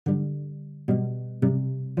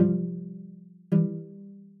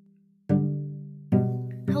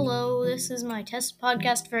Hello, this is my test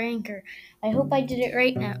podcast for Anchor. I hope I did it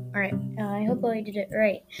right now. Alright, I hope I did it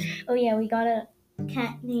right. Oh yeah, we got a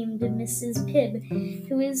cat named Mrs. Pibb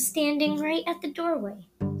who is standing right at the doorway.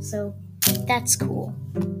 So, that's cool.